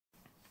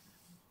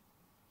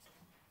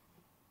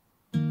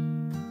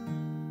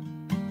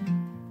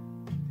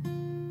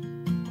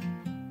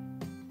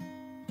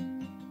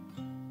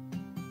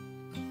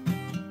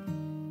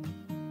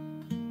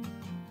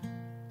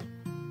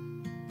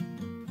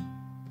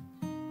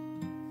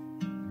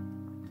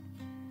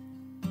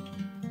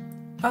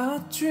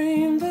I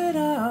dreamed that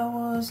I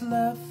was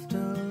left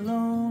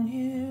alone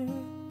here,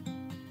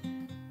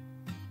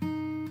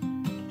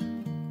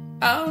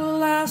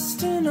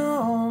 outlasting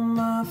all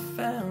my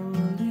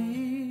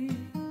family.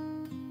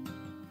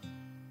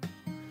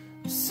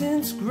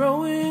 Since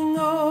growing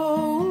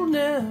old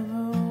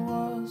never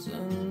was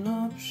an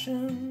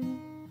option,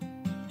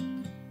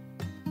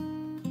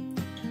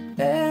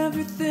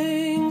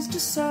 everything's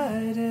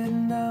decided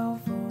now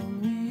for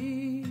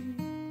me.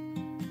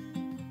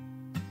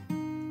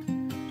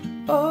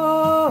 Oh,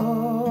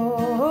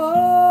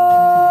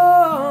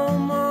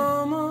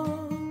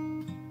 mama,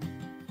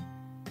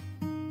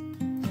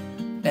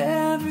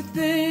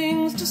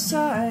 everything's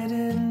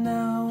decided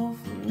now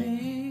for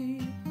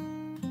me.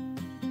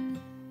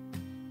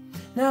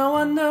 Now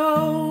I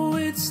know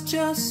it's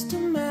just a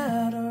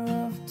matter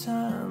of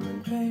time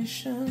and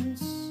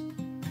patience.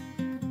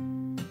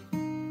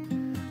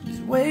 This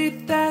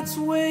weight that's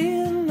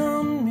weighing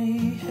on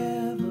me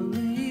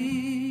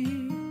heavily,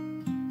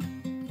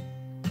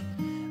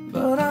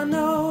 but I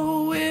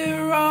know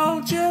we're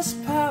all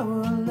just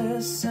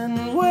powerless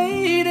and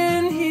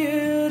waiting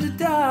here to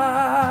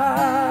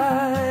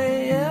die.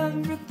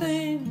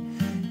 Everything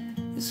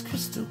is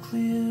crystal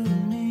clear to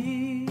me.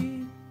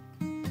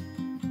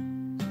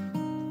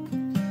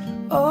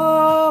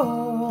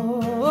 Oh,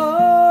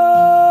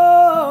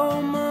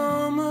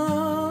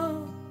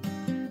 mama,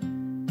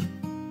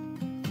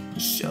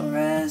 sure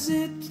as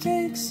it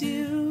takes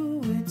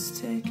you, it's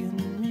taken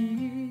me.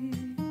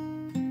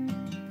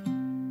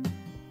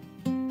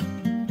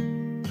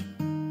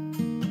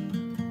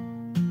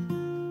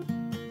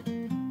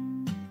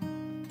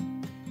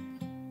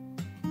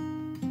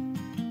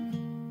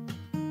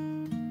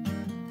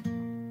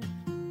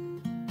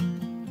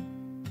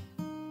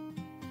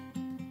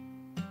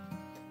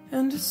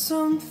 And it's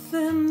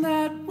something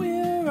that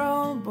we're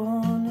all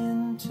born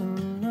into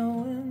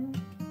knowing,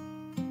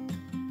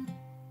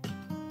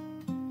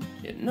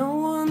 yet no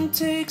one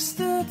takes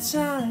the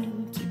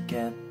time to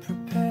get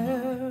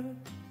prepared.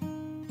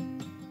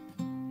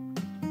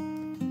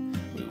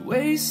 We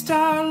waste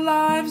our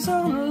lives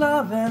on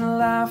love and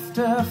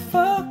laughter,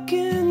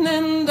 fucking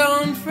and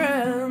on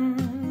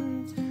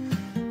friends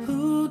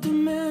who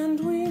demand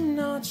we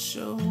not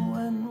show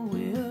when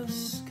we're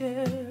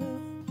scared.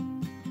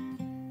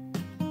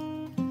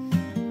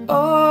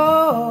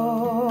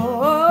 Oh,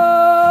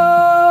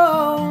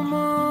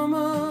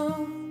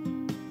 mama,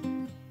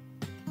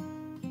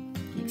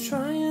 I'm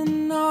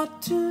trying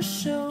not to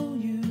show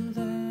you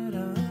that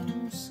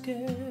I'm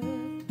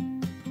scared.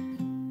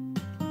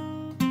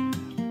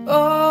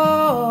 Oh,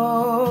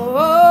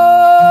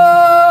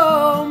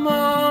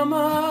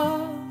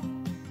 mama,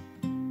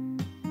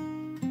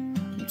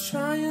 I'm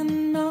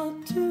trying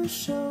not to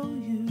show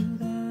you